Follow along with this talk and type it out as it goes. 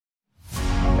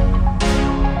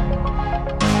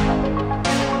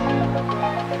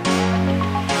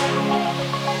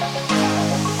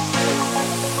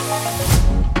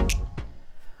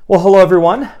Well, hello,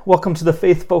 everyone. Welcome to the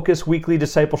Faith Focus Weekly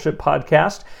Discipleship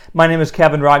Podcast. My name is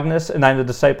Kevin Rognes, and I'm the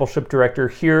Discipleship Director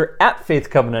here at Faith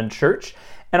Covenant Church.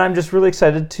 And I'm just really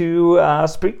excited to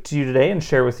speak to you today and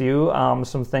share with you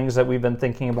some things that we've been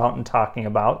thinking about and talking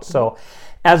about. So,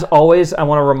 as always, I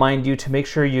want to remind you to make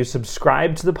sure you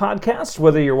subscribe to the podcast,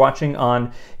 whether you're watching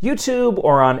on YouTube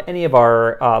or on any of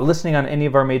our listening on any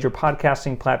of our major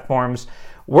podcasting platforms.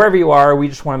 Wherever you are, we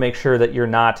just want to make sure that you're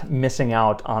not missing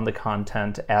out on the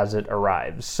content as it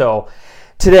arrives. So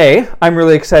today, I'm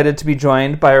really excited to be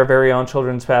joined by our very own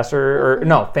children's pastor,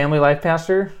 family life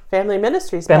pastor? Family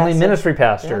ministry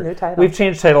pastor. Yeah, new title. We've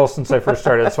changed titles since I first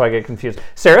started, so I get confused.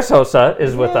 Sarah Sosa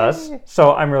is with us,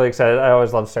 so I'm really excited. I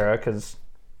always love Sarah because,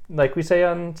 like we say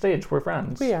on stage, we're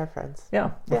friends. We are friends.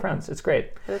 Yeah, we're friends. It's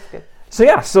great. That's good.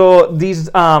 So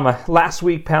these last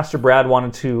week, Pastor Brad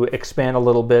wanted to expand a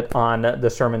little bit on the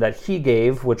sermon that he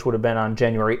gave, which would have been on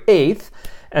January 8th.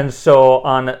 And so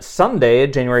on Sunday,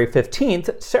 January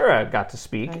 15th, Sarah got to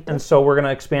speak. And so we're going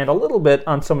to expand a little bit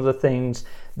on some of the things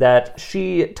that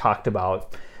she talked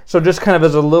about. So just kind of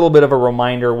as a little bit of a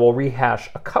reminder, we'll rehash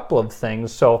a couple of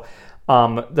things. So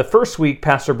the first week,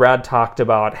 Pastor Brad talked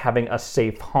about having a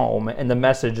safe home, and the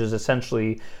message is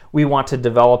essentially we want to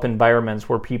develop environments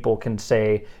where people can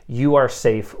say, "You are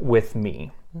safe with me."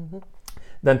 Mm-hmm.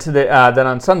 Then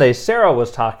on Sunday, Sarah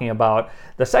was talking about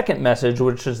the second message,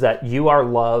 which is that you are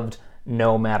loved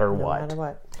no matter what.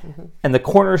 Mm-hmm. And the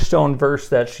cornerstone verse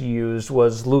that she used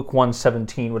was Luke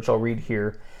 1:17, which I'll read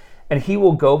here. "And he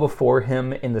will go before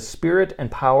him in the spirit and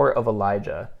power of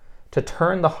Elijah, to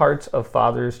turn the hearts of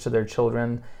fathers to their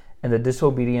children and the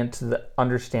disobedient to the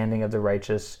understanding of the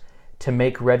righteous, to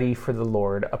make ready for the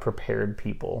Lord a prepared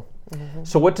people." Mm-hmm.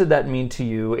 So what did that mean to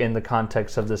you in the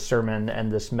context of this sermon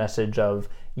and this message of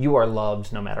you are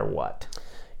loved no matter what?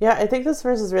 Yeah, I think this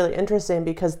verse is really interesting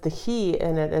because the he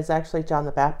in it is actually John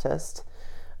the Baptist.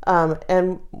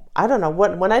 And I don't know,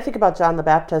 when I think about John the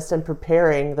Baptist and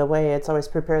preparing the way, it's always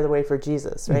prepare the way for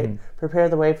Jesus, right? Mm-hmm. Prepare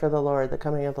the way for the Lord, the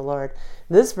coming of the Lord.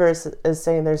 This verse is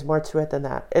saying there's more to it than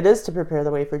that. It is to prepare the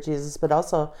way for Jesus, but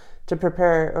also to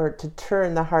prepare or to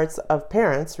turn the hearts of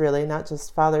parents, really, not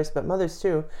just fathers, but mothers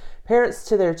too, parents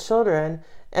to their children,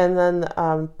 and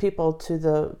then people to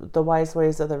the wise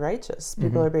ways of the righteous.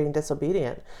 People are being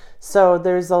disobedient. So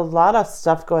there's a lot of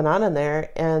stuff going on in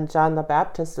there, and John the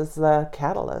Baptist is the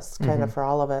catalyst kind of for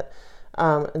all of it.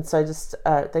 And so I just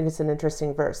think it's an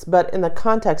interesting verse. But in the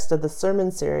context of the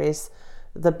sermon series,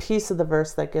 the piece of the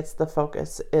verse that gets the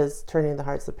focus is turning the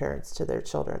hearts of parents to their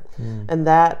children. And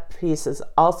that piece is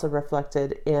also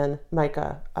reflected in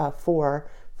Malachi 4,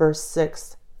 verse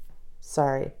 6,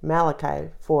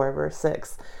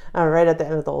 right at the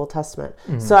end of the Old Testament.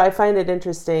 So I find it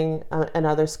interesting, and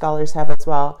other scholars have as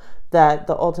well, that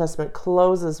the Old Testament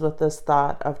closes with this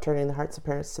thought of turning the hearts of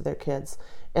parents to their kids,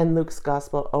 and Luke's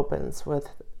gospel opens with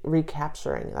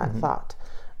recapturing that thought.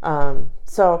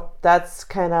 So that's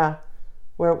kind of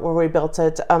where we built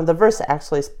it. The verse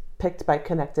actually is picked by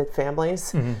Connected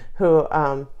Families, who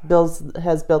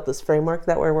has built this framework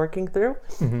that we're working through.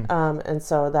 And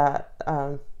so that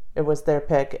it was their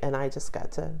pick, and I just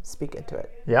got to speak into it.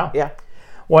 Yeah.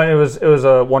 Well, it was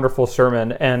a wonderful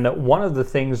sermon, and one of the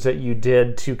things that you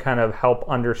did to kind of help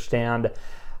understand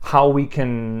how we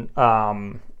can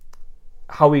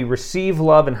how we receive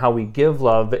love and how we give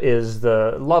love is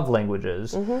the love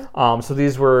languages. So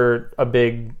these were a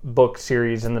big book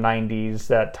series in the 90s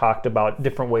that talked about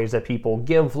different ways that people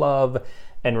give love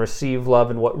and receive love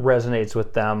and what resonates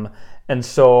with them. And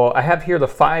so I have here the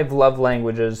 5 love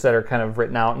languages that are kind of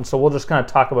written out. And so we'll just kind of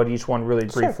talk about each one really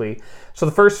briefly. Sure. So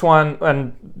the first one,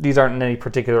 and these aren't in any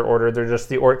particular order, they're just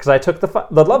the order, because I took the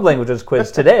love languages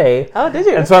quiz today. Oh, did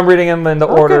you? And so I'm reading them in the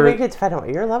order. Okay, we get to find out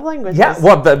what your love language is. Yeah,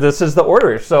 well, this is the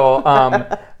order. So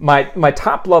my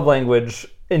top love language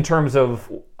in terms of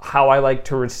how I like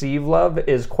to receive love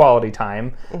is quality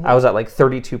time. I was at like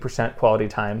 32% quality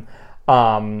time.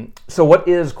 So what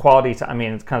is quality time? I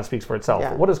mean, it kind of speaks for itself.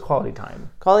 Yeah. What is quality time?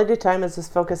 Quality time is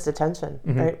just focused attention,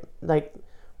 right? Like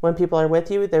when people are with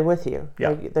you, they're with you. Yeah.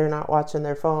 Like, they're not watching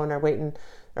their phone or waiting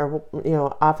or,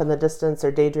 off in the distance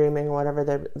or daydreaming or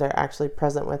whatever. They're actually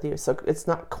present with you. So it's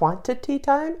not quantity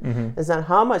time. It's not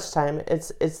how much time. It's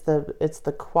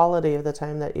the quality of the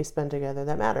time that you spend together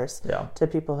that matters to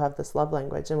people who have this love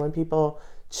language. And when people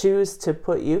choose to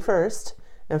put you first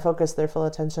and focus their full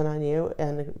attention on you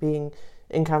and being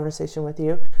in conversation with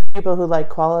you. People who like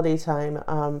quality time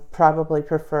probably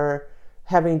prefer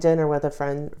having dinner with a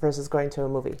friend versus going to a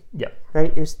movie. Yeah.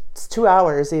 Right? It's 2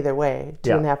 hours either way,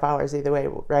 2.5 hours either way,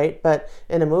 right? But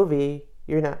in a movie,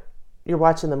 you're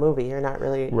watching the movie. You're not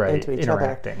really into each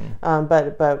interacting.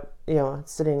 other. But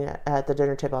sitting at the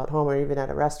dinner table at home or even at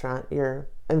a restaurant, you're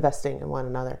investing in one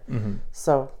another.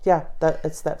 So yeah,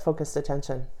 it's that focused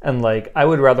attention. And like, I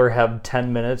would rather have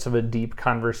 10 minutes of a deep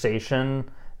conversation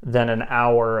than an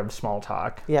hour of small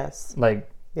talk. Yes. Like,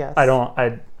 yes.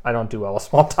 I don't do well with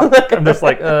small talk. I'm just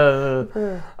like,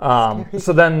 so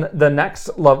then the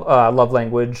next love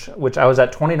language, which I was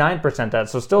at 29% at,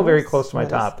 so still very close to my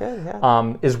top, good,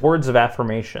 yeah. Is words of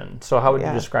affirmation. So how would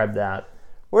you describe that?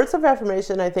 Words of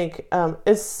affirmation, I think,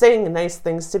 is saying nice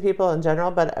things to people in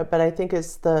general, but I think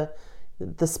it's the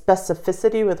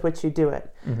specificity with which you do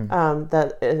it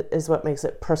that is what makes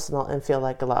it personal and feel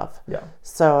like love. Yeah.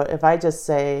 So if I just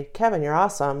say, Kevin, you're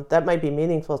awesome, that might be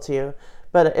meaningful to you.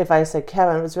 But if I say,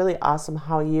 Kevin, it was really awesome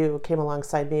how you came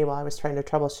alongside me while I was trying to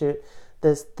troubleshoot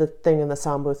the thing in the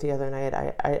sound booth the other night.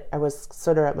 I was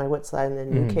sort of at my wit's end,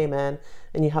 and you came in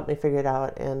and you helped me figure it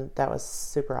out, and that was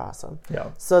super awesome.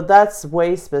 Yeah. So that's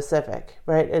way specific,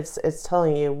 right? It's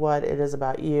telling you what it is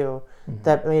about you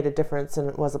that made a difference and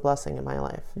it was a blessing in my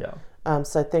life. Yeah.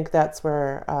 So I think that's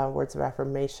where words of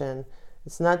affirmation,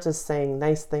 it's not just saying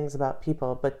nice things about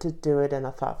people, but to do it in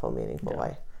a thoughtful, meaningful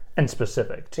way. And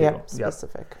specific too. Yep,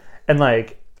 specific. Yep. And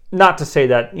like, not to say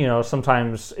that,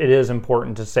 sometimes it is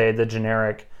important to say the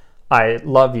generic, I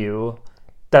love you.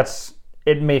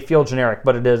 It may feel generic,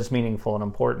 but it is meaningful and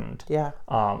important. Yeah.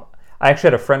 I actually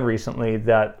had a friend recently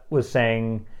that was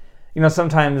saying,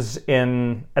 sometimes at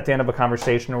the end of a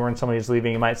conversation or when somebody's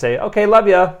leaving, you might say, okay, love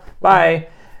ya, bye.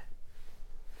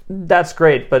 That's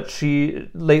great. But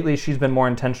lately she's been more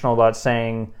intentional about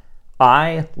saying,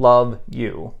 I love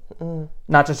you.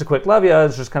 Not just a quick love you,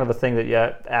 it's just kind of a thing that you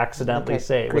accidentally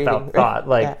say without thought.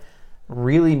 Like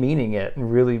really meaning it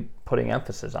and really putting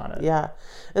emphasis on it. Yeah.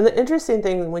 And the interesting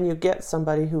thing, when you get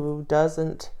somebody who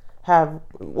doesn't have,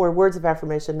 where words of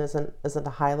affirmation isn't a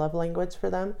high love language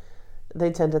for them, they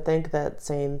tend to think that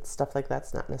saying stuff like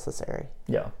that's not necessary.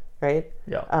 Yeah. Right?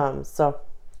 Yeah. So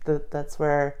that's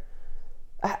where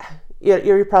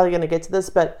you're probably going to get to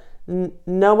this, but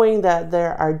knowing that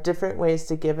there are different ways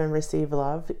to give and receive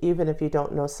love, even if you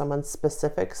don't know someone's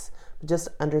specifics, just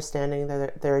understanding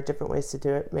that there are different ways to do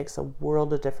it makes a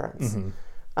world of difference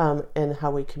in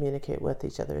how we communicate with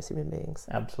each other as human beings.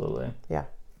 Absolutely. Yeah.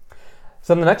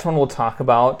 So the next one we'll talk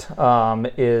about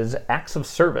is acts of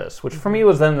service, which for me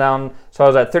was then down. So I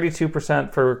was at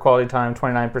 32% for quality time,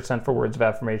 29% for words of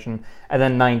affirmation, and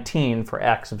then 19% for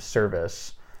acts of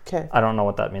service. Okay. I don't know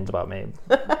what that means about me.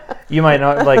 You might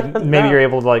know, like, maybe you're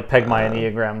able to like peg my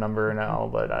Enneagram number now,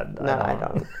 but I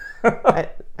don't.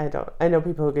 I don't. I know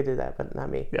people who could do that, but not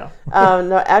me. Yeah.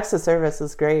 No, acts of service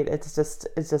is great. It's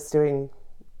just doing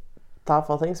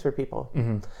thoughtful things for people,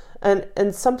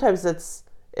 and sometimes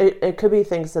it could be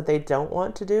things that they don't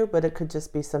want to do, but it could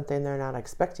just be something they're not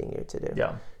expecting you to do.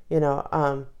 Yeah.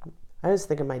 I was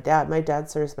thinking my dad. My dad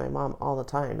serves my mom all the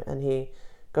time, and he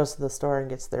goes to the store and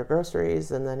gets their groceries,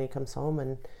 and then he comes home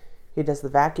and he does the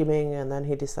vacuuming, and then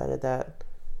he decided that,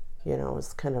 it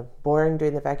was kind of boring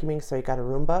doing the vacuuming, so he got a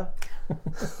Roomba.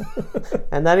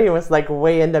 And then he was like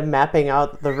way into mapping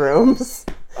out the rooms.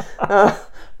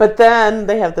 But then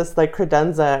they have this like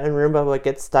credenza, and Roomba would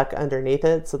get stuck underneath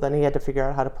it, so then he had to figure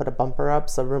out how to put a bumper up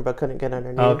so Roomba couldn't get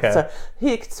underneath. Okay. So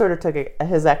he sort of took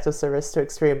his acts of service to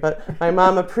extreme, but my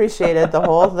mom appreciated the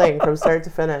whole thing from start to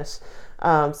finish.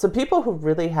 So people who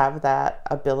really have that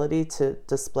ability to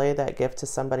display that gift to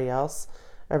somebody else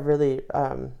are really,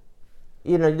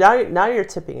 now you're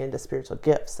tipping into spiritual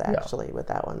gifts actually with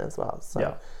that one as well.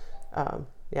 So,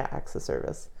 acts of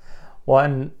service. Well,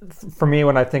 and for me,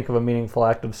 when I think of a meaningful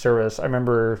act of service, I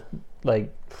remember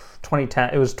like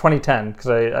 2010. It was 2010 because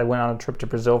I went on a trip to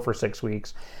Brazil for 6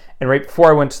 weeks, and right before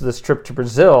I went to this trip to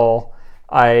Brazil,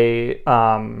 I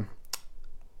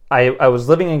was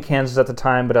living in Kansas at the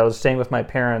time, but I was staying with my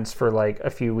parents for like a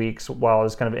few weeks while I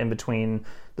was kind of in between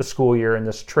the school year and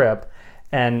this trip.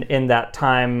 And in that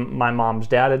time, my mom's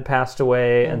dad had passed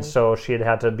away, and so she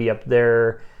had to be up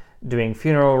there doing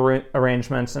funeral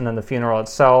arrangements, and then the funeral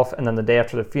itself. And then the day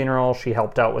after the funeral, she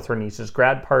helped out with her niece's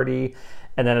grad party.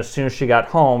 And then as soon as she got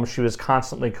home, she was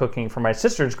constantly cooking for my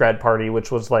sister's grad party,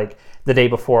 which was like the day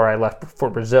before I left for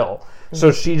Brazil.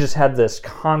 So she just had this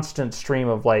constant stream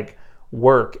of like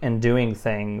work and doing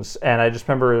things. And I just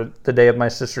remember the day of my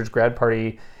sister's grad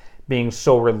party being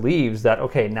so relieved that,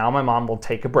 okay, now my mom will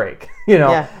take a break.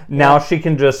 Now she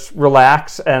can just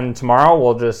relax, and tomorrow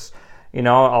we'll just,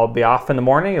 I'll be off in the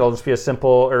morning. It'll just be a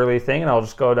simple early thing, and I'll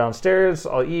just go downstairs,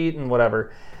 I'll eat and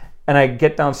whatever. And I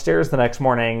get downstairs the next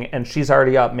morning, and she's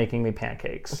already up making me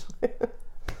pancakes.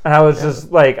 And I was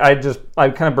just like, I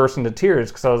kind of burst into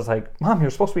tears because I was like, Mom,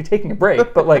 you're supposed to be taking a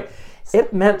break. But like,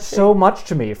 it meant so much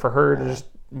to me for her to just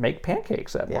make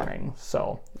pancakes that morning.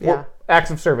 So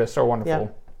acts of service are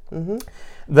wonderful. Yeah.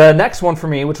 The next one for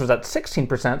me, which was at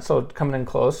 16%, so coming in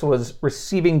close, was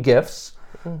receiving gifts.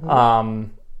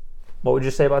 What would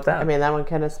you say about that? I mean, that one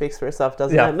kind of speaks for itself,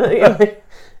 doesn't it?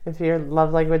 If your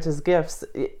love language is gifts.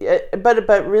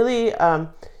 But really,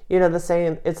 the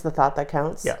saying, it's the thought that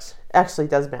counts, yes, actually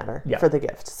does matter for the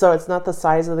gift. So it's not the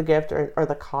size of the gift or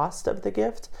the cost of the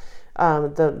gift.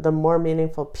 The more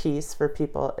meaningful piece for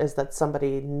people is that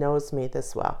somebody knows me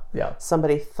this well. Yeah.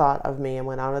 Somebody thought of me and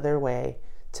went out of their way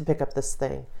to pick up this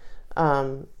thing.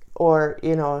 Or,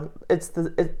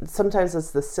 sometimes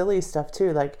it's the silly stuff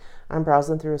too. Like I'm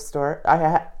browsing through a store.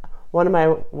 One of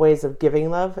my ways of giving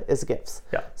love is gifts.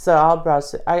 Yeah. So I'll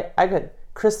browse. I could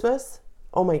Christmas.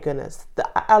 Oh my goodness.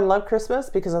 I love Christmas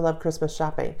because I love Christmas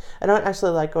shopping. I don't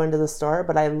actually like going to the store,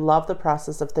 but I love the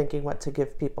process of thinking what to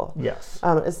give people. Yes.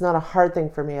 It's not a hard thing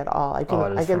for me at all. I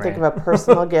can think me. of a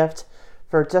personal gift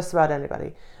for just about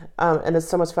anybody. And it's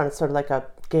so much fun. It's sort of like a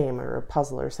game or a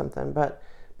puzzle or something. But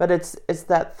it's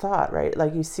that thought, right?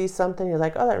 Like you see something, you're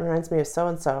like, oh, that reminds me of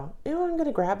so-and-so. I'm going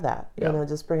to grab that.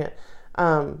 Just bring it.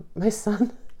 My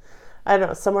son, I don't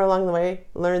know, somewhere along the way,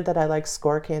 learned that I like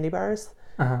Score candy bars.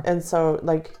 And so,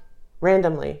 like,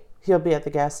 randomly, he'll be at the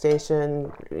gas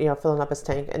station, filling up his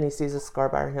tank, and he sees a Score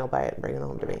bar, and he'll buy it and bring it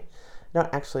home to me. I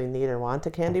don't actually need or want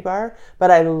a candy bar,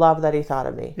 but I love that he thought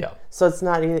of me. Yeah. So it's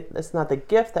not the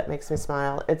gift that makes me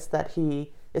smile. It's that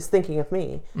he is thinking of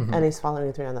me, and he's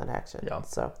following through on that action. Yeah.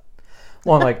 So.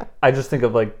 Well, like I just think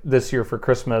of like this year for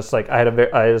Christmas, like I had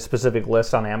a specific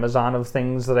list on Amazon of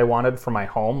things that I wanted for my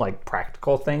home, like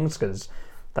practical things, because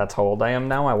that's how old I am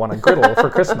now. I want a griddle for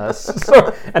Christmas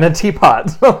and a teapot.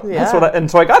 So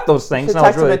that's so I got those things. You should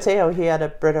talk to Mateo. He had a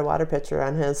Brita water pitcher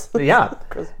on his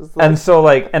Christmas list. And so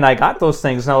and I got those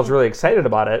things and I was really excited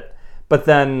about it. But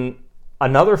then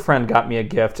another friend got me a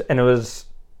gift and it was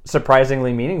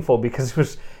surprisingly meaningful because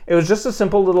it was just a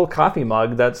simple little coffee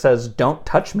mug that says "Don't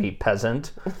touch me,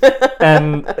 peasant,"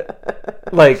 and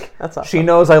like awesome. She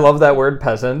knows I love that word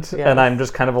peasant, and I'm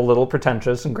just kind of a little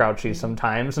pretentious and grouchy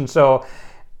sometimes, and so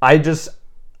I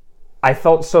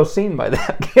felt so seen by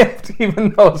that gift, even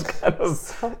though it's kind of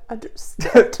so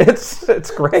understood.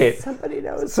 It's great. Somebody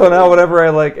knows. So now, whenever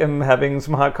I am having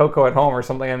some hot cocoa at home or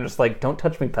something, I'm just like, "Don't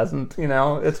touch me, peasant."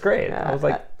 It's great. Yeah, I was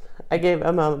like. I gave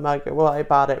Emma a mug. Well, I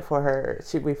bought it for her.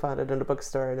 We found it in a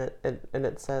bookstore, and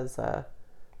it says,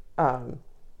 "Don't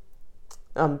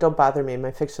bother me.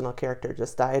 My fictional character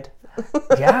just died."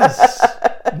 Yes,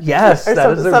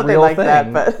 that is a real like thing.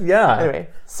 That, but anyway,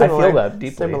 similar, I feel that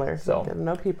deeply. Similar. So Get to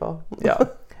know people. Yeah.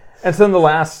 And so then the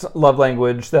last love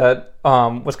language that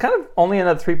was kind of only in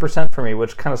that 3% for me,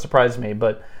 which kind of surprised me,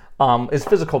 but is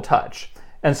physical touch.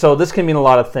 And so this can mean a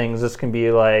lot of things. This can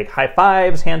be like high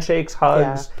fives, handshakes,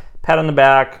 hugs. Yeah. Pat on the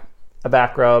back, a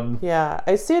back rub. Yeah,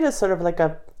 I see it as sort of like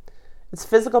it's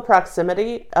physical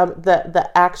proximity. The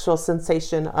actual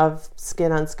sensation of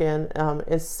skin on skin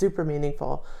is super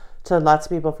meaningful to lots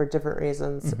of people for different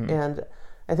reasons. Mm-hmm. And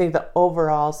I think the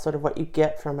overall sort of what you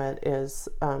get from it is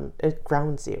it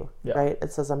grounds you, right?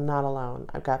 It says, I'm not alone.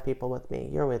 I've got people with me.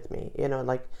 You're with me.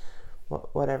 Like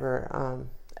whatever.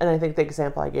 And I think the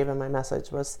example I gave in my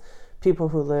message was people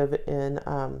who live in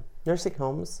nursing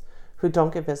homes who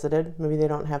don't get visited. Maybe they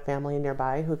don't have family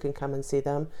nearby who can come and see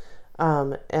them.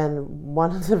 And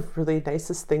one of the really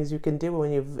nicest things you can do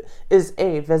when is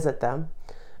visit them.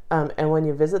 And when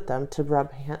you visit them, to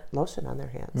rub lotion on their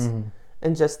hands. Mm-hmm.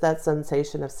 And just that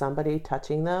sensation of somebody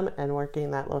touching them and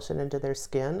working that lotion into their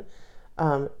skin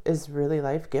is really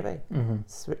life-giving.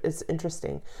 Mm-hmm. It's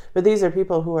interesting. But these are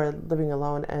people who are living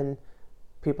alone and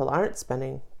people aren't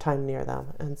spending time near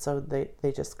them. And so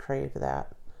they just crave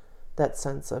that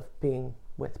sense of being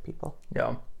with people.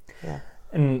 Yeah.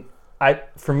 And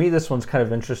for me, this one's kind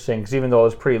of interesting because even though it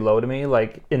was pretty low to me,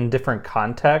 like in different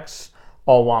contexts,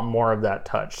 I'll want more of that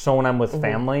touch. So when I'm with mm-hmm.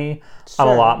 family, sure. I'm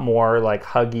a lot more like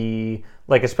huggy,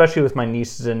 like especially with my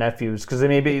nieces and nephews, because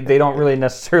they don't really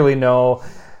necessarily know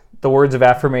the words of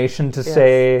affirmation to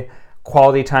say.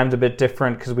 Quality time's a bit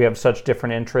different because we have such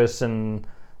different interests and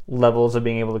levels of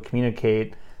being able to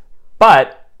communicate.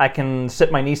 But I can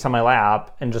sit my niece on my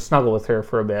lap and just snuggle with her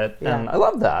for a bit, and I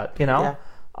love that, Yeah.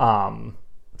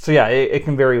 So it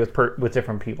can vary with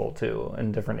different people too,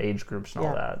 and different age groups and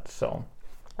all that. So,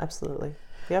 absolutely,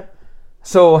 yep.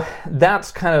 So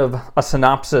that's kind of a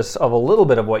synopsis of a little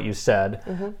bit of what you said.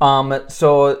 Mm-hmm.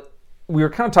 So we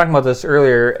were kind of talking about this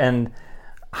earlier, and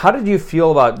how did you feel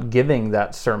about giving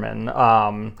that sermon?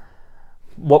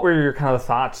 What were your kind of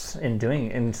thoughts in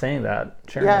saying that,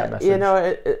 sharing that message?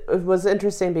 It was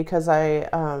interesting because I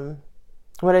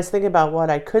when I was thinking about what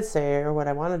I could say or what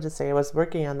I wanted to say, I was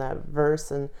working on that verse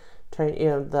and trying,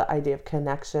 the idea of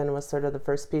connection was sort of the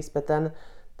first piece. But then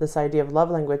this idea of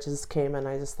love languages came, and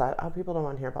I just thought, oh, people don't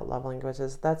want to hear about love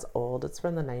languages. That's old. It's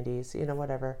from the 90s,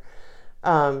 whatever.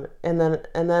 And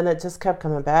then it just kept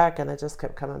coming back, and it just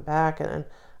kept coming back. And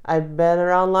I've been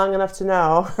around long enough to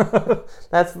know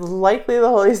that's likely the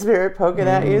Holy Spirit poking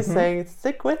at you saying,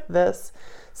 stick with this.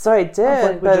 So I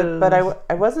did, but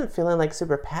I wasn't feeling like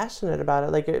super passionate about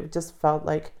it. Like it just felt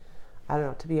like, I don't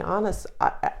know, to be honest,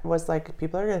 I was like,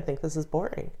 people are going to think this is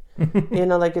boring.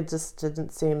 Like it just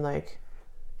didn't seem like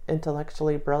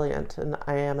intellectually brilliant. And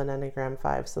I am an Enneagram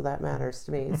 5, so that matters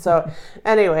to me. So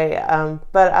anyway,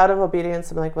 but out of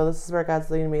obedience, I'm like, well, this is where God's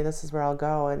leading me. This is where I'll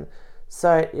go. And so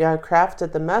I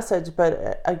crafted the message.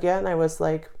 But again, I was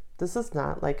like, this is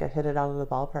not like a hit it out of the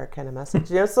ballpark kind of message.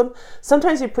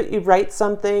 Sometimes you write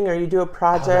something or you do a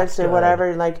project or whatever,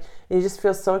 and you just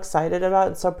feel so excited about it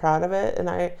and so proud of it. And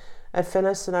I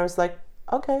finished and I was like,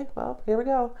 okay, well, here we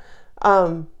go.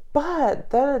 But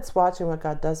then it's watching what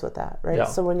God does with that, right? Yeah.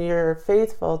 So when you're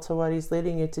faithful to what he's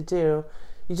leading you to do,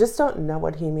 you just don't know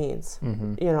what he means,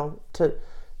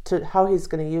 to how he's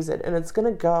going to use it. And it's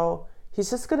going to go, he's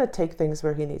just going to take things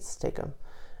where he needs to take them.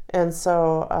 And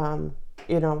so,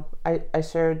 I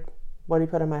shared what he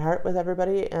put in my heart with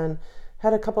everybody and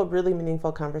had a couple of really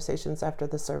meaningful conversations after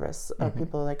the service.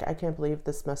 People like, I can't believe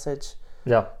this message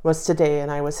was today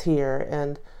and I was here.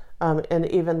 And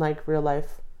even like real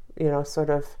life, sort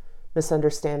of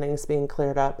misunderstandings being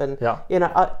cleared up. And,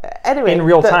 anyway. In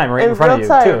real time, right in front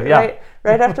of you, too. Yeah.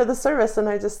 Right after the service. And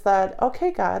I just thought,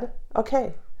 okay, God,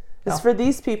 okay. It's for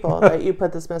these people that you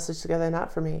put this message together,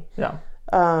 not for me. Yeah.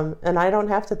 And I don't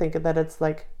have to think that it's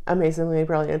like amazingly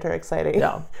brilliant or exciting.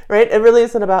 Yeah. Right? It really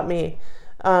isn't about me.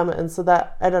 And so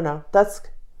that, I don't know,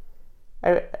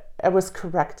 I was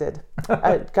corrected.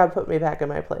 God put me back in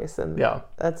my place, and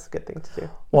that's a good thing to do.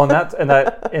 Well,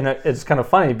 and it's kind of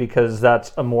funny because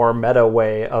that's a more meta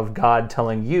way of God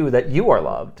telling you that you are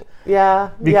loved.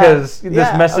 Yeah. Because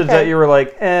this message that you were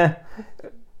like,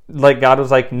 like God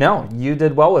was like, no, you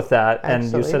did well with that, and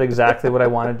you said exactly what I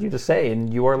wanted you to say,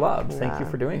 and you are loved. Thank you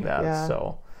for doing that. Yeah.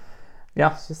 So,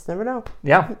 just never know.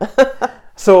 Yeah.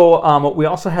 So we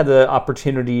also had the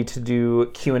opportunity to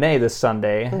do Q&A this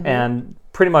Sunday, and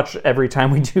pretty much every time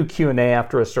we do Q&A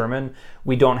after a sermon,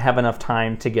 we don't have enough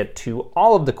time to get to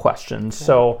all of the questions. Okay.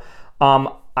 So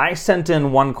I sent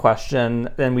in one question,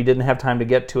 and we didn't have time to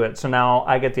get to it. So now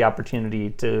I get the opportunity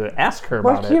to ask her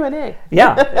about it. More Q&A.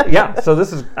 Yeah. So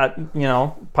this is,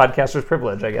 podcaster's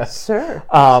privilege, I guess. Sure.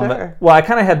 Well, I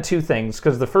kind of had two things,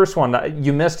 because the first one,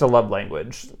 you missed a love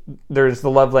language. There's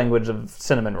the love language of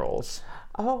cinnamon rolls.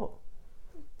 Oh.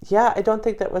 Yeah, I don't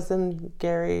think that was in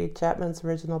Gary Chapman's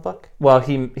original book. Well,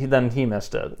 he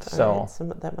missed it. So,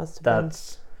 that must have been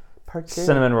part 2.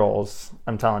 Cinnamon rolls,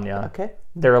 I'm telling you. Okay.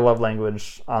 They're a love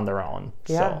language on their own.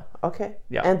 Yeah. So, okay.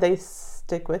 Yeah. And they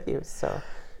stick with you, so.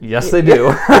 Yes, they do.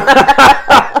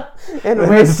 And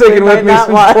they've sticking with me since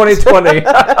 2020.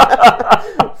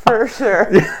 For sure.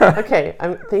 Yeah. Okay.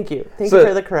 Thank you. Thank you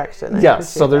for the correction.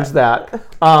 Yes. So there's that.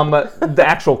 The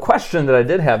actual question that I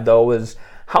did have though was,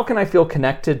 how can I feel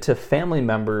connected to family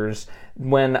members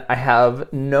when I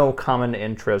have no common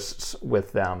interests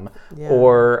with them? Yeah.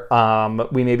 Or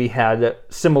we maybe had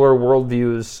similar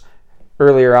worldviews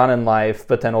earlier on in life,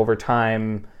 but then over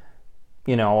time,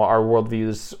 our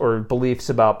worldviews or beliefs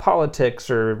about politics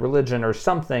or religion or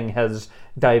something has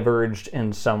diverged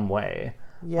in some way.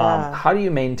 Yeah. How do you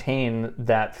maintain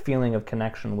that feeling of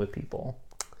connection with people?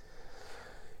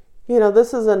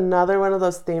 This is another one of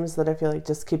those themes that I feel like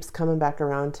just keeps coming back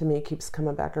around to me.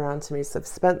 So I've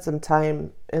spent some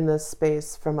time in this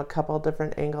space from a couple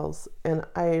different angles. And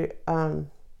I've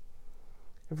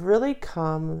really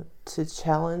come to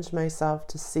challenge myself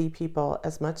to see people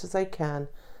as much as I can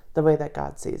the way that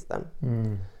God sees them.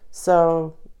 Mm.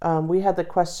 So we had the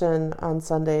question on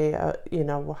Sunday, how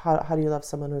do you love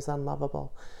someone who's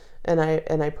unlovable? And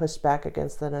I pushed back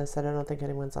against that, and I said, I don't think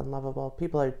anyone's unlovable.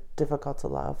 People are difficult to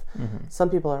love. Mm-hmm.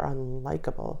 Some people are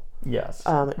unlikable. Yes.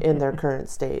 In their current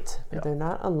state. Yep. They're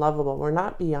not unlovable. We're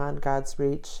not beyond God's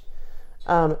reach.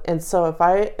 And so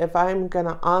if I'm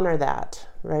gonna honor that,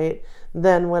 right,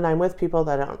 then when I'm with people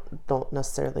that I don't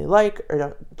necessarily like or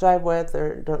don't jive with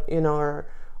or don't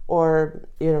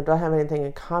don't have anything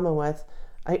in common with,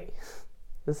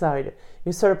 this is how I do.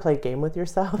 You sort of play a game with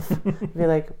yourself. Be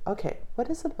like, okay, what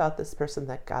is it about this person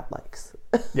that God likes?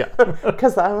 Yeah.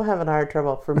 Because I'm having hard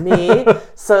trouble for me.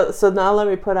 So now let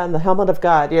me put on the helmet of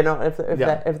God,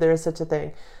 if there is such a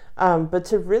thing. But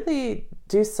to really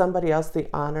do somebody else the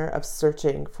honor of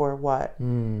searching for what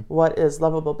is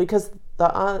lovable. Because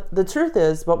the truth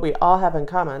is, what we all have in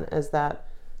common is that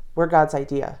we're God's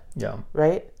idea. Yeah.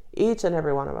 Right? Each and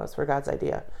every one of us, we're God's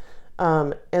idea.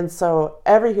 And so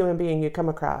every human being you come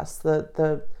across,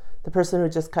 the person who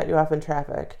just cut you off in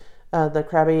traffic, the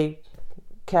crabby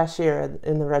cashier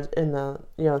in the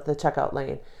the checkout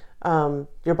lane,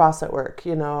 your boss at work,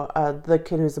 the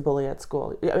kid who's a bully at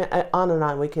school. I mean, on and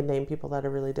on. We can name people that are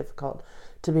really difficult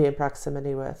to be in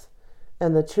proximity with.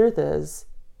 And the truth is,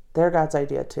 they're God's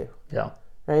idea too. Yeah.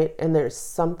 Right? And there's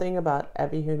something about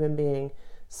every human being,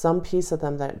 some piece of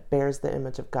them that bears the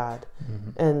image of God. Mm-hmm.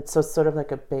 And so it's sort of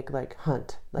like a big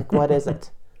hunt. Like, what is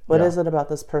it? What is it about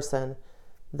this person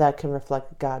that can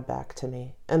reflect God back to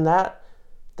me? And that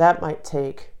might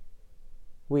take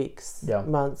weeks,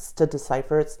 months to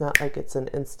decipher. It's not like it's an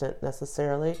instant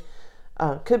necessarily.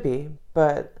 Could be,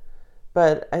 but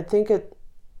I think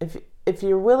if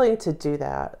you're willing to do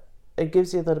that, it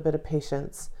gives you a little bit of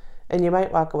patience, and you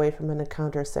might walk away from an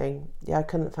encounter saying, "Yeah, I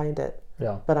couldn't find it,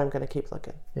 but I'm going to keep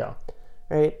looking." Yeah.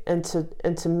 Right. And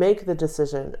to make the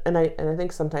decision, and I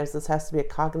think sometimes this has to be a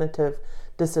cognitive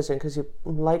decision, because you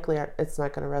likely it's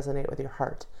not going to resonate with your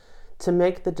heart. To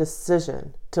make the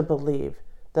decision to believe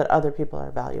that other people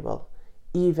are valuable,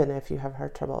 even if you have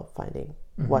hard trouble finding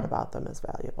what about them is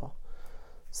valuable.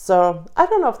 So I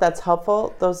don't know if that's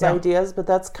helpful, those ideas, but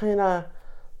that's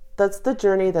the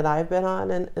journey that I've been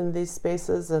on in these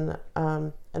spaces, and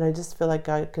I just feel like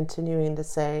God continuing to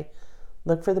say,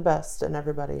 look for the best in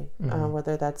everybody,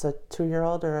 whether that's a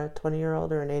 2-year-old or a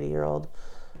 20-year-old or an 80-year-old,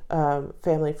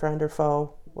 family, friend, or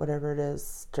foe, whatever it is,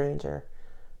 stranger,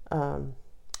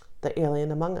 the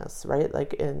alien among us, right?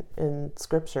 Like in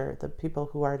Scripture, the people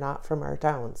who are not from our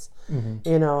towns,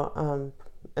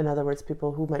 in other words,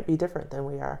 people who might be different than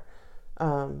we are.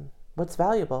 What's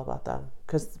valuable about them?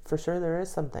 Because for sure there is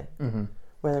something,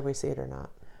 whether we see it or not.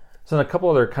 So a couple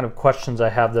other kind of questions I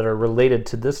have that are related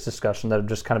to this discussion that have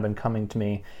just kind of been coming to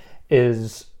me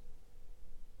is,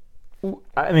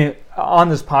 I mean, on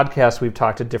this podcast, we've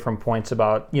talked at different points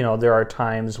about, there are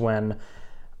times when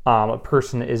a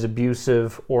person is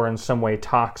abusive or in some way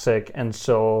toxic, and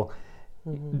so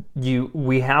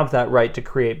we have that right to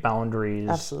create boundaries.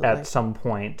 Absolutely. At some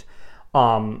point.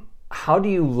 How do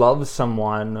you love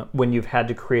someone when you've had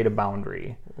to create a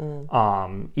boundary?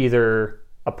 Either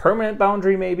a permanent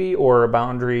boundary maybe, or a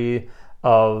boundary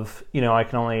of, I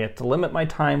can only have to limit my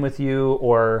time with you,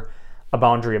 or a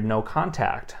boundary of no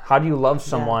contact. How do you love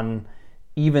someone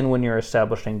even when you're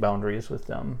establishing boundaries with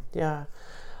them? Yeah.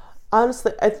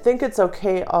 Honestly, I think it's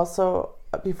okay also,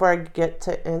 before I get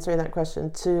to answering that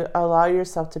question, to allow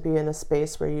yourself to be in a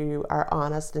space where you are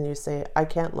honest and you say, I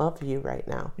can't love you right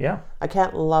now. Yeah. I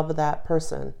can't love that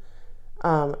person.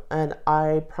 And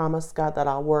I promise God that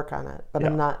I'll work on it, but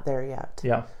I'm not there yet.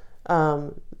 Yeah.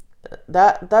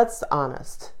 That's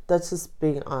honest. That's just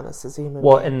being honest as a human being.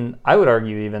 Well, and I would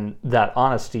argue even that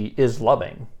honesty is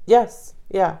loving. Yes.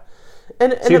 Yeah.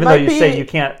 And so even though you say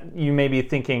you may be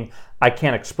thinking, I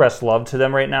can't express love to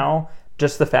them right now,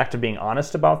 just the fact of being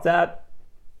honest about that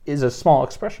is a small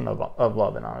expression of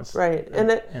love and honesty. Right. And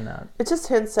it just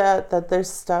hints at that there's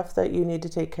stuff that you need to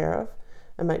take care of.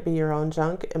 It might be your own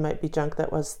junk. It might be junk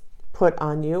that was put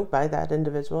on you by that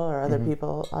individual or other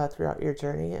people throughout your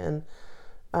journey. And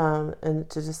to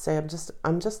just say,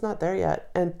 I'm just not there yet.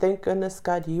 And thank goodness,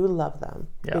 God, you love them,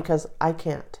 because I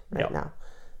can't right now.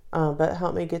 But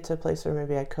help me get to a place where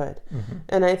maybe I could.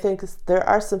 And I think there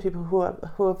are some people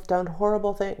who have done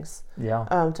horrible things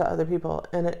to other people,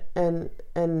 and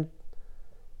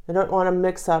I don't want to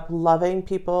mix up loving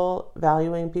people,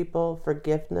 valuing people,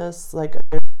 forgiveness. Like,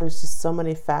 there's just so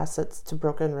many facets to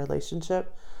broken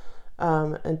relationship,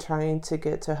 and trying to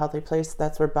get to a healthy place.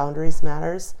 That's where boundaries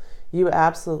matters. You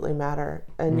absolutely matter,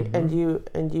 and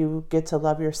you get to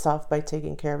love yourself by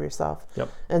taking care of yourself,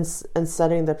 and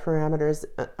setting the parameters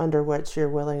under which you're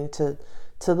willing to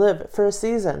live for a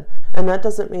season. And that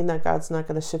doesn't mean that God's not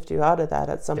going to shift you out of that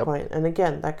at some point. And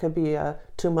again, that could be a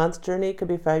 2-month journey, it could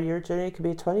be a 5-year journey, it could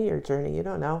be a 20-year journey. You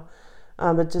don't know,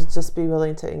 but just be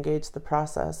willing to engage the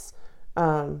process.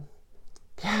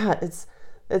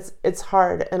 It's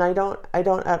hard, and I don't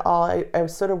at all. I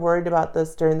was sort of worried about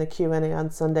this during the Q&A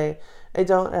on Sunday. I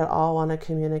don't at all want to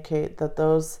communicate that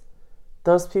those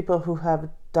people who have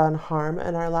done harm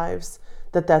in our lives,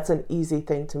 that's an easy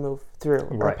thing to move through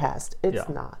or past. It's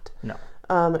not. No.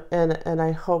 And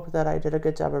I hope that I did a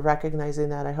good job of recognizing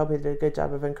that. I hope I did a good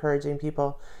job of encouraging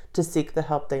people to seek the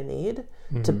help they need,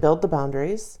 to build the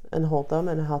boundaries and hold them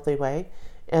in a healthy way.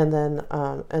 And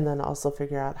then also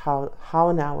figure out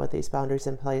how now, with these boundaries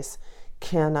in place,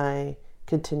 can I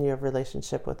continue a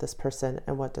relationship with this person,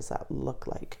 and what does that look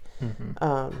like?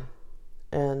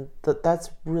 and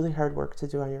that's really hard work to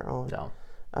do on your own.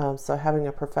 Yeah. So having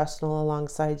a professional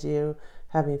alongside you,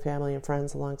 having family and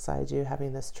friends alongside you,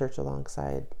 having this church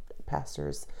alongside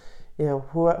pastors,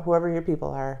 whoever your people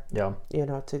are,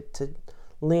 to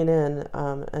lean in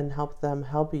and help them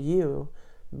help you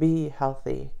be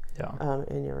healthy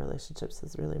in your relationships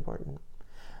is really important.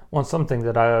 Well, something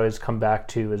that I always come back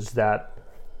to is that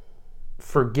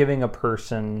forgiving a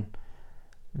person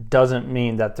doesn't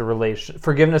mean that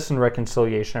forgiveness and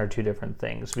reconciliation are two different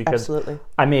things. Because Absolutely.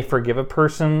 I may forgive a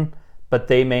person, but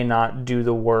they may not do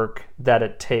the work that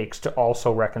it takes to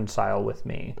also reconcile with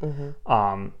me.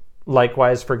 Mm-hmm.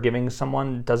 Likewise, forgiving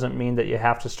someone doesn't mean that you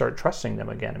have to start trusting them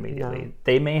again immediately. No.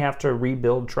 They may have to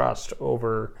rebuild trust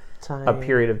over a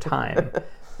period of time.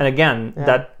 And again,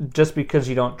 that just because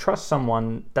you don't trust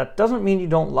someone, that doesn't mean you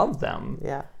don't love them.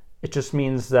 Yeah. It just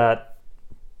means that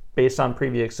based on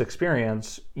previous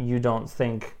experience, you don't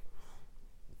think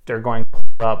they're going to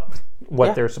hold up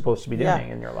what they're supposed to be doing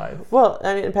in your life. Well,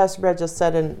 I mean, Pastor Brad just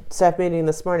said in staff meeting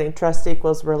this morning, trust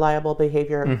equals reliable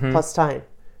behavior plus time,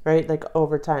 right? Like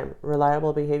over time,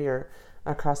 reliable behavior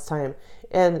across time.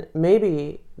 And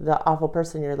maybe the awful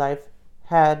person in your life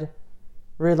had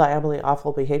reliably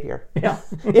awful behavior. Yeah.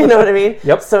 You know what I mean?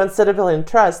 Yep. So instead of building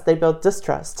trust, they built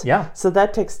distrust. Yeah. So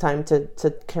that takes time to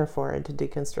care for and to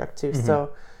deconstruct too.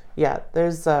 So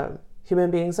there's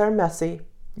human beings are messy.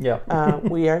 Yeah.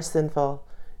 We are sinful,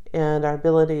 and our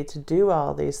ability to do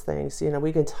all these things,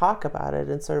 we can talk about it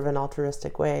in sort of an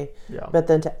altruistic way, but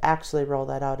then to actually roll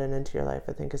that out and into your life,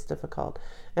 I think is difficult.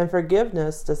 And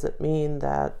forgiveness doesn't mean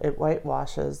that it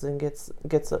whitewashes and gets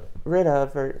rid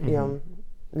of or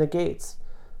negates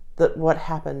what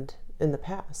happened in the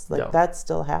past. That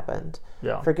still happened.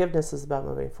 Yeah. Forgiveness is about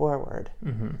moving forward.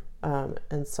 Mm-hmm.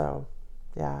 And so,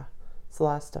 it's a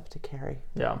lot of stuff to carry.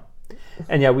 Yeah.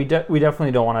 And we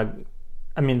definitely don't want to,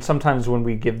 I mean, sometimes when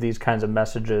we give these kinds of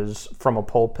messages from a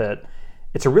pulpit,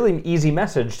 it's a really easy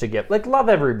message to give, like love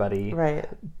everybody. Right.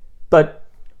 But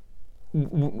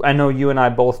I know you and I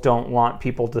both don't want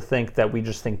people to think that we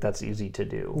just think that's easy to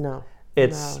do. No.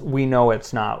 We know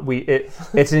it's not.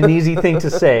 It's an easy thing to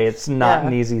say. It's not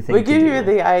an easy thing to do. We give you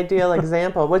the ideal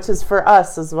example, which is for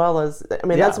us as well as,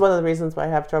 that's one of the reasons why I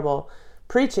have trouble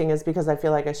preaching, is because I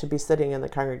feel like I should be sitting in the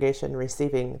congregation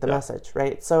receiving the message,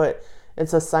 right? So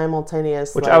it's a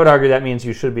simultaneous... Which I would argue that means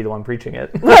you should be the one preaching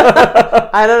it.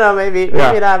 I don't know, maybe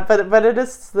not. But it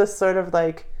is this sort of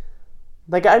like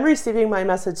I'm receiving my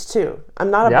message too.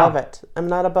 I'm not above it. I'm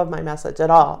not above my message at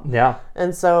all. Yeah.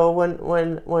 And so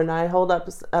when I hold up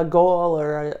a goal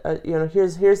or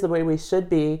here's the way we should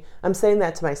be, I'm saying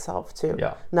that to myself too.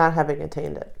 Yeah. Not having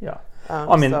attained it. Yeah.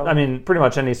 I mean, pretty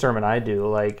much any sermon I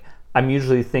do, I'm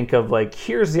usually think of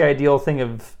here's the ideal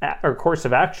thing or course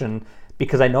of action,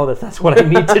 because I know that that's what I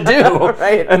need to do,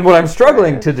 right? And what I'm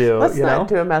struggling to do. Let's not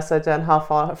do a message on how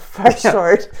far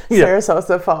short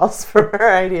Sarasota falls from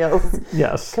our ideals.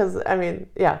 Yes. Because,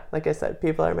 like I said,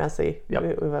 people are messy.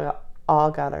 Yep. We've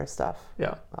all got our stuff.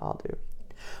 Yeah. All do.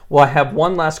 Well, I have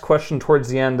one last question towards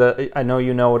the end. I know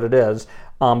you know what it is,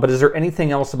 but is there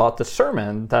anything else about the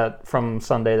sermon from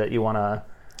Sunday that you want to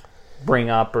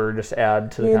bring up or just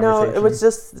add to the conversation? It was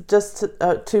just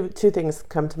two things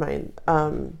come to mind.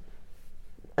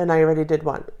 And I already did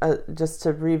one, just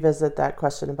to revisit that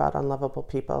question about unlovable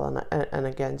people. And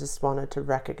again, just wanted to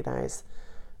recognize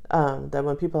that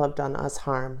when people have done us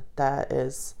harm, that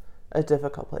is a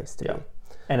difficult place to be.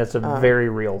 And it's a very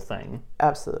real thing.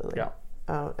 Absolutely. Yeah.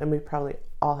 And we probably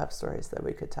all have stories that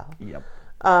we could tell. Yep.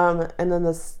 And then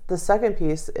the second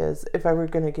piece is, if I were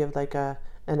going to give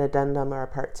an addendum or a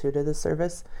part 2 to the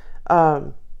service,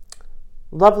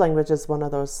 love language is one of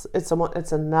those. It's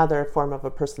another form of a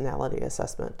personality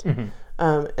assessment.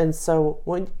 Mm-hmm. And so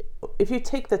if you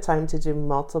take the time to do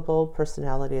multiple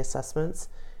personality assessments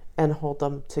and hold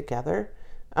them together,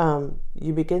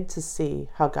 you begin to see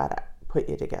how God put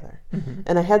you together. Mm-hmm.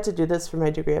 And I had to do this for my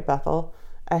degree at Bethel.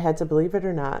 I had to, believe it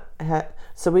or not,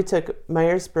 so we took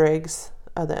Myers-Briggs,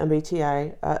 the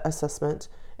MBTI assessment,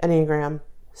 Enneagram,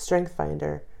 Strength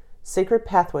Finder, Sacred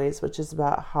Pathways, which is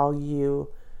about how you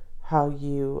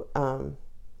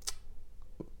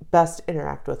best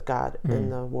interact with God in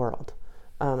the world.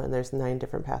 And there's 9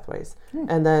 different pathways.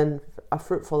 And then A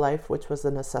Fruitful Life, which was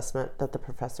an assessment that the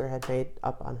professor had made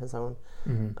up on his own.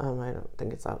 Mm-hmm. I don't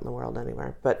think it's out in the world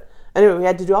anywhere. But anyway, we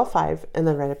had to do all 5 and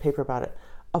then write a paper about it.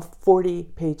 A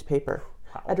 40-page paper.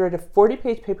 Wow. I'd write a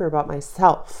 40-page paper about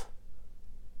myself.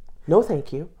 No,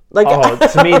 thank you.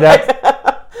 To me,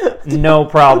 that's no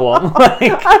problem.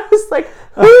 I was like,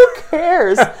 who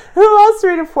cares? Who else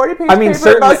read a 40-page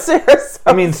paper about Sarasota?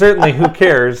 I mean, certainly, who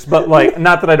cares? But like,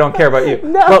 not that I don't care about you.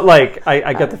 No. But like,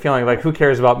 I get the feeling like, who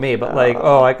cares about me? But like,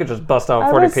 oh, I could just bust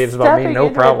out 40 pages about me, no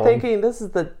problem. Thinking this is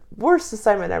the worst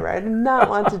assignment ever. I did not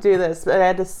want to do this, but I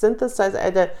had to synthesize.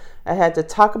 I had to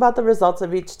talk about the results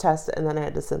of each test, and then I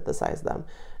had to synthesize them.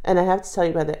 And I have to tell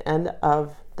you, by the end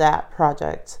of that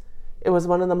project, it was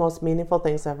one of the most meaningful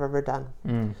things I've ever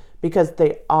done. Because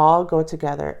they all go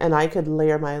together, and I could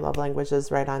layer my love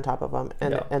languages right on top of them,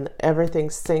 and everything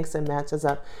syncs and matches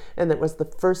up. And it was the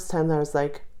first time that I was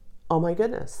like, oh my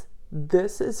goodness,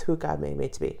 this is who God made me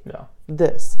to be. Yeah.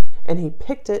 This. And he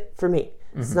picked it for me.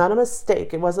 It's not a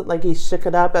mistake. It wasn't like he shook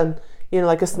it up and,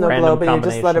 like a snow globe, and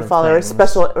you just let it fall, or a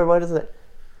special, or what is it?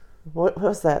 What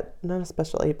was that? Not a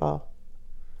special 8-ball.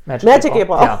 Magic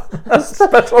 8-ball. Yeah.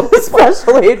 Special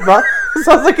 8-ball.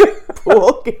 Sounds like a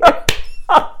pool game.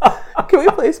 Can we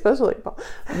play special 8-ball?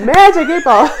 Magic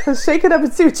 8-ball. Shake it up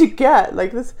and see what you get.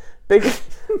 Like this big.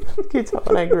 Can you tell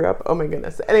when I grew up? Oh my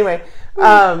goodness. Anyway,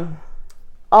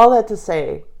 all that to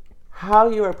say, how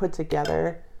you are put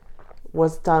together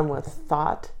was done with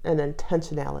thought and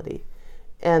intentionality,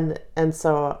 and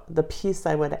so the piece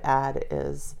I would add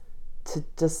is to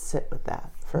just sit with that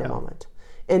for a moment.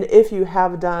 And if you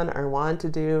have done or want to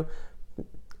do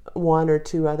one or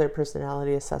two other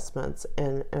personality assessments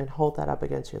and hold that up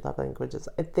against your love languages,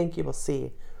 I think you will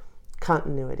see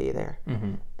continuity there.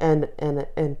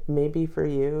 And maybe for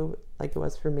you, like it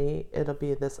was for me, it'll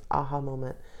be this aha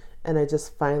moment. And I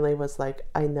just finally was like,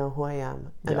 I know who I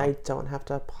am, and I don't have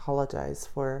to apologize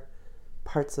for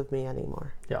parts of me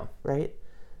anymore. Yeah. Right?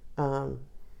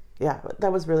 But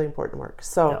that was really important work.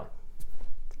 So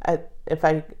if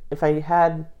I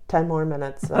had 10 more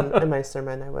minutes in my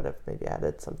sermon, I would have maybe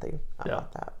added something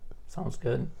about that. Sounds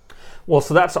good. Well,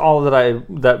 so that's all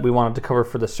that we wanted to cover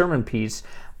for the sermon piece.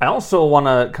 I also want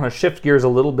to kind of shift gears a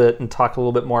little bit and talk a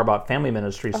little bit more about family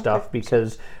ministry stuff,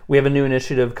 because we have a new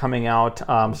initiative coming out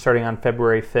starting on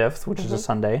February 5th, which is a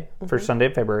Sunday, first Sunday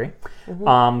of February,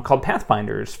 called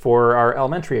Pathfinders for our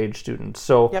elementary age students.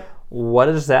 So what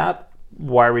is that?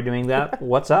 Why are we doing that?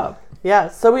 What's up? Yeah,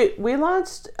 so we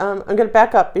launched, I'm going to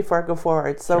back up before I go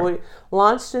forward. So we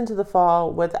launched into the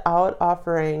fall without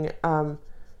offering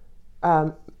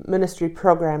ministry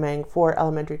programming for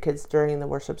elementary kids during the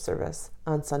worship service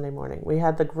on Sunday morning. We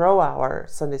had the Grow Hour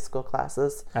Sunday school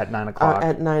classes at 9 o'clock.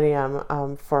 At 9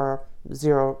 a.m. For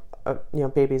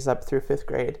babies up through 5th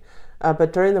grade.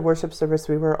 But during the worship service,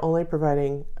 we were only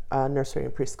providing nursery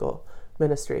and preschool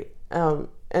ministry.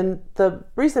 And the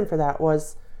reason for that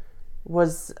was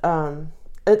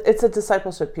it's a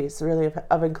discipleship piece, really,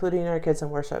 of including our kids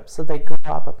in worship, so they grow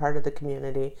up a part of the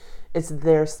community. It's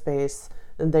their space,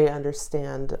 and they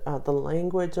understand the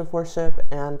language of worship,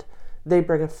 and they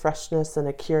bring a freshness and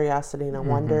a curiosity and a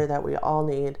wonder that we all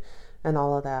need, and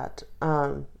all of that.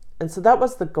 And so that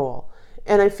was the goal.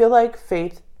 And I feel like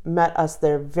Faith met us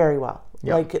there very well.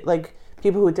 Yep. Like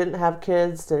people who didn't have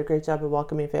kids did a great job of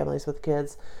welcoming families with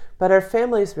kids. But our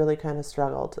families really kind of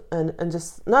struggled, and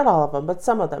just, not all of them, but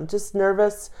some of them, just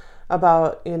nervous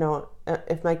about,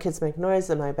 if my kids make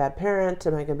noise, am I a bad parent?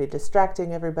 Am I going to be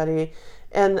distracting everybody?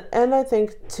 And I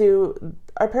think, too,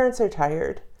 our parents are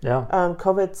tired. Yeah.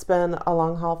 COVID's been a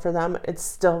long haul for them. It's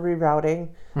still rerouting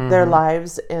their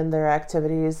lives and their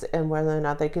activities and whether or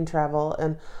not they can travel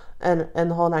and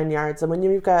the whole 9 yards. And when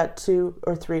you've got 2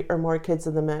 or 3 or more kids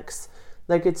in the mix,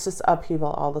 like, it's just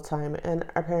upheaval all the time, and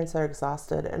our parents are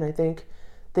exhausted. And I think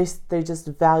they just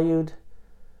valued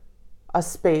a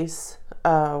space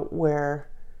where,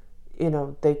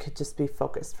 they could just be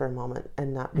focused for a moment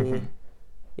and not be,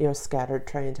 scattered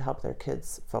trying to help their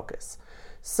kids focus.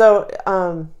 So,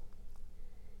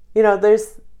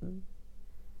 there's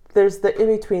the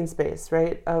in-between space,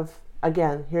 right? Of,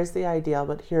 again, here's the ideal,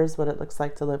 but here's what it looks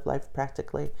like to live life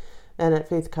practically. And at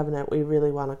Faith Covenant, we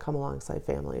really want to come alongside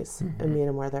families and meet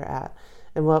them where they're at.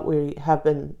 And what we have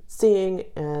been seeing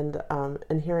and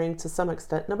hearing, to some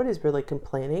extent, nobody's really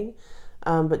complaining,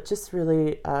 but just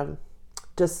really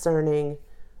discerning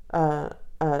a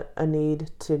need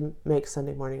to make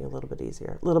Sunday morning a little bit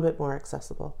easier, a little bit more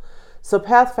accessible. So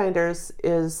Pathfinders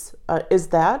is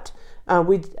that.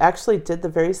 We actually did the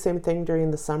very same thing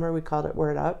during the summer. We called it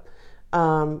Word Up.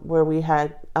 Where we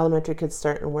had elementary kids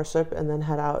start in worship and then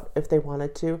head out if they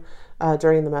wanted to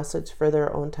during the message for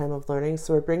their own time of learning.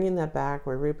 So we're bringing that back.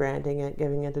 We're rebranding it,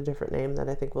 giving it a different name that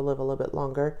I think will live a little bit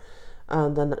longer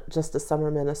than just a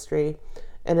summer ministry.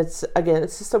 And it's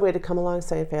just a way to come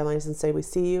alongside families and say, we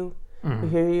see you, we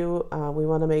hear you, we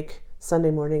want to make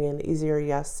Sunday morning and easier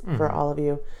yes for all of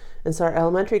you. And so our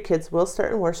elementary kids will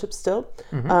start in worship still.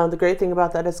 The great thing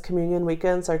about that is communion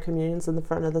weekends. Our communion's in the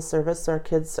front of the service. So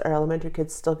our elementary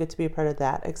kids still get to be a part of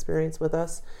that experience with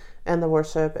us and the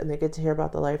worship, and they get to hear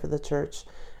about the life of the church.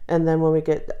 And then when we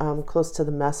get close to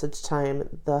the message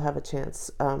time, they'll have a chance,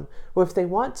 or if they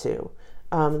want to,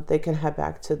 they can head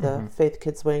back to the Faith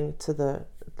Kids Wing, to the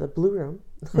Blue Room,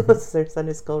 that's their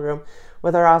Sunday school room,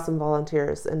 with our awesome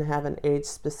volunteers, and have an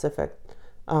age-specific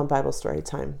Bible story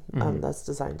time that's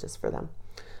designed just for them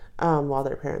while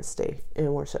their parents stay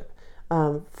in worship.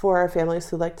 For our families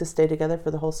who like to stay together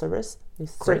for the whole service, you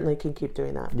certainly can keep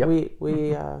doing that. Yep.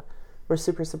 We're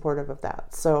super supportive of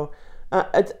that. So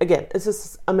it's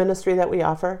just a ministry that we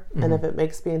offer, and if it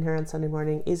makes being here on Sunday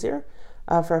morning easier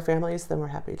for our families, then we're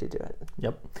happy to do it.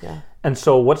 Yep. Yeah. And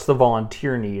so what's the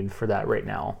volunteer need for that right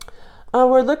now?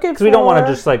 We're looking for... Because we don't want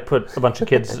to just put a bunch of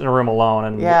kids in a room alone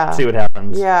and see what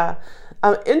happens. Yeah.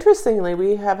 Interestingly,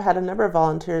 we have had a number of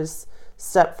volunteers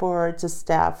step forward to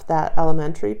staff that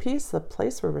elementary piece. The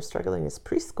place where we're struggling is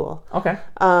preschool. Okay.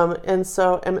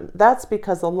 And that's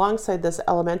because alongside this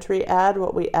elementary ad,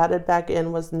 what we added back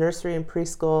in was nursery and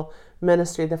preschool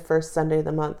ministry the first Sunday of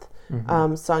the month.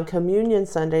 So on Communion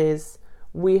Sundays,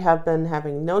 we have been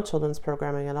having no children's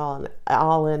programming at all,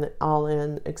 and all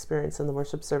in experience in the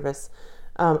worship service.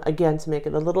 Again, to make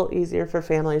it a little easier for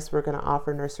families, we're going to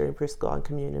offer nursery and preschool on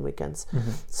communion weekends.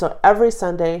 So every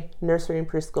Sunday, nursery and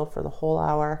preschool for the whole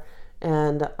hour,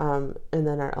 and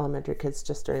then our elementary kids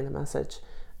just during the message.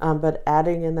 But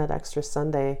adding in that extra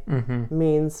Sunday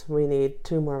means we need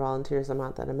 2 more volunteers a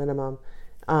month at a minimum.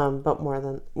 But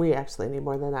we actually need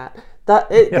more than that.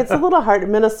 It gets a little hard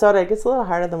in Minnesota. It gets a little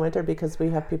harder in the winter because we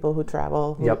have people who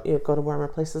travel, who go to warmer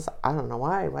places. I don't know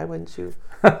why. Why wouldn't you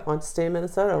want to stay in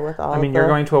Minnesota with all? You're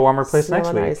going to a warmer place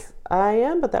next week. Ice. I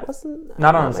am, but that wasn't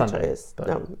not on a Sunday.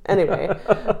 No. Anyway,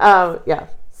 yeah.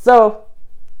 So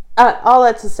all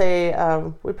that to say,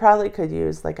 we probably could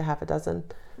use like a half a dozen.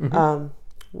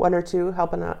 1 or 2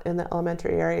 helping out in the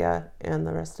elementary area, and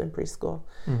the rest in preschool.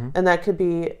 And that could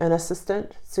be an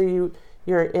assistant. So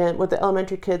you're in with the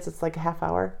elementary kids, it's like a half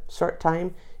hour, short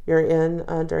time. You're in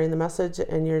during the message,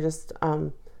 and you're just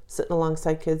sitting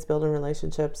alongside kids, building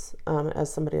relationships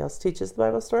as somebody else teaches the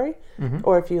Bible story.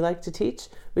 Or if you like to teach,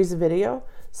 we use a video.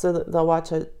 So that they'll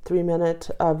watch a 3-minute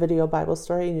video Bible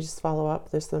story, and you just follow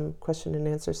up. There's some question and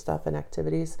answer stuff and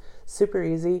activities. Super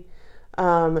easy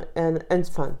and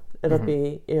fun. It'll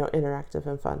be interactive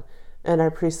and fun. And our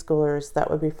preschoolers,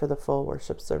 that would be for the full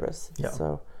worship service.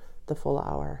 So the full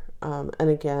hour. And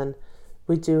again,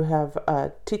 we do have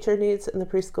teacher needs in the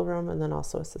preschool room, and then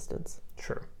also assistants.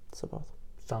 Sure. So both.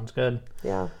 Sounds good.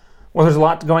 Yeah. Well, there's a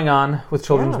lot going on with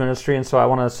children's ministry, and so I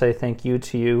want to say thank you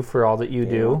to you for all that you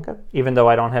do. Welcome. Even though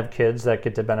I don't have kids that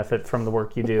get to benefit from the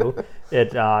work you do,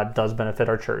 it does benefit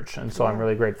our church. And so I'm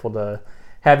really grateful to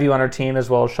have you on our team, as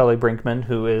well as Shelley Brinkman,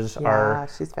 who is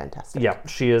she's fantastic. Yeah,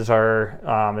 she is our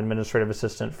administrative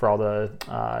assistant for all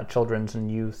the children's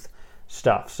and youth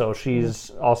stuff. So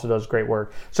she's also does great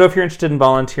work. So if you're interested in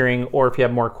volunteering, or if you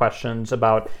have more questions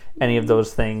about any of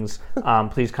those things,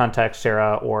 please contact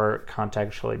Sarah or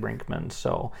contact Shelley Brinkman.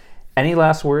 So any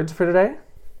last words for today?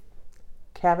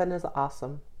 Kevin is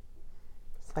awesome.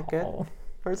 Is that good?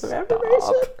 Words of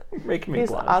affirmation. Making me He's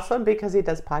blush. awesome because he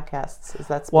does podcasts. Is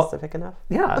that specific enough?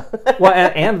 Yeah. Well,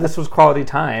 and this was quality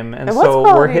time, and so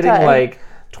we're hitting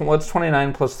what's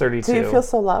 29 plus 32. Do you feel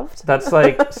so loved? That's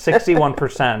like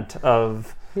 61%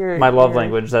 of my love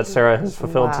language that Sarah has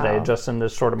fulfilled today, just in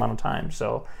this short amount of time.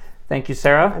 So thank you,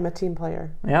 Sarah. I'm a team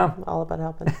player. Yeah. I'm all about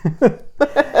helping.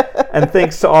 And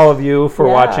thanks to all of you for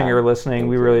watching or listening.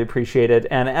 We really appreciate it.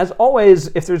 And as always,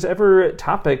 if there's ever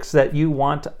topics that you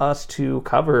want us to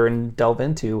cover and delve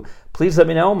into, please let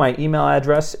me know. My email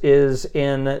address is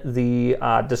in the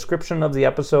description of the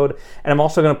episode. And I'm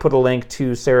also going to put a link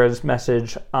to Sarah's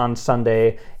message on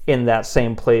Sunday in that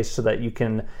same place, so that you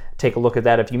can take a look at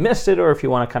that if you missed it, or if you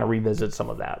want to kind of revisit some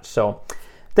of that. So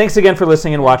thanks again for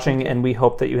listening and watching, and we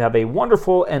hope that you have a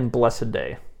wonderful and blessed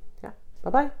day. Yeah.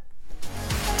 Bye-bye.